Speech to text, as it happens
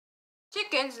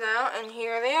chickens now, and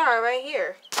here they are right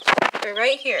here. They're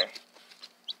right here.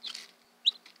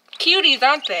 Cuties,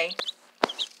 aren't they?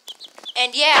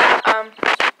 And yeah,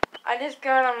 I just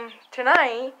got them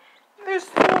tonight. They're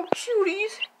so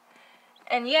cuties.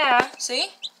 And yeah, see?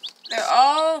 They're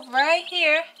all right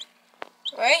here,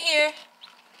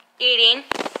 eating.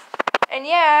 And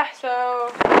yeah,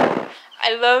 so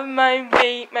I love my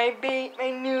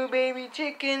new baby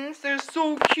chickens. They're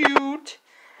so cute.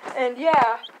 And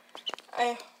yeah,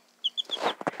 these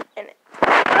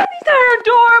are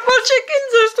adorable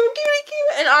chickens. They're so cute.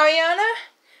 And Ariana,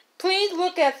 please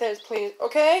look at this, please,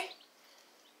 okay?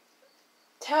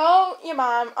 Tell your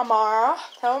mom, Amara,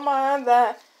 tell Amara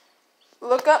that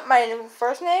look up my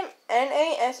first name,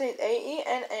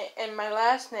 Nasaeena, and my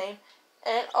last name,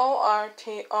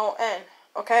 Norton,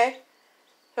 okay?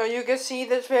 So you can see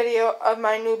this video of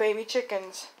my new baby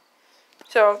chickens.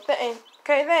 So, okay,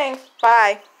 thanks.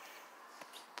 Bye.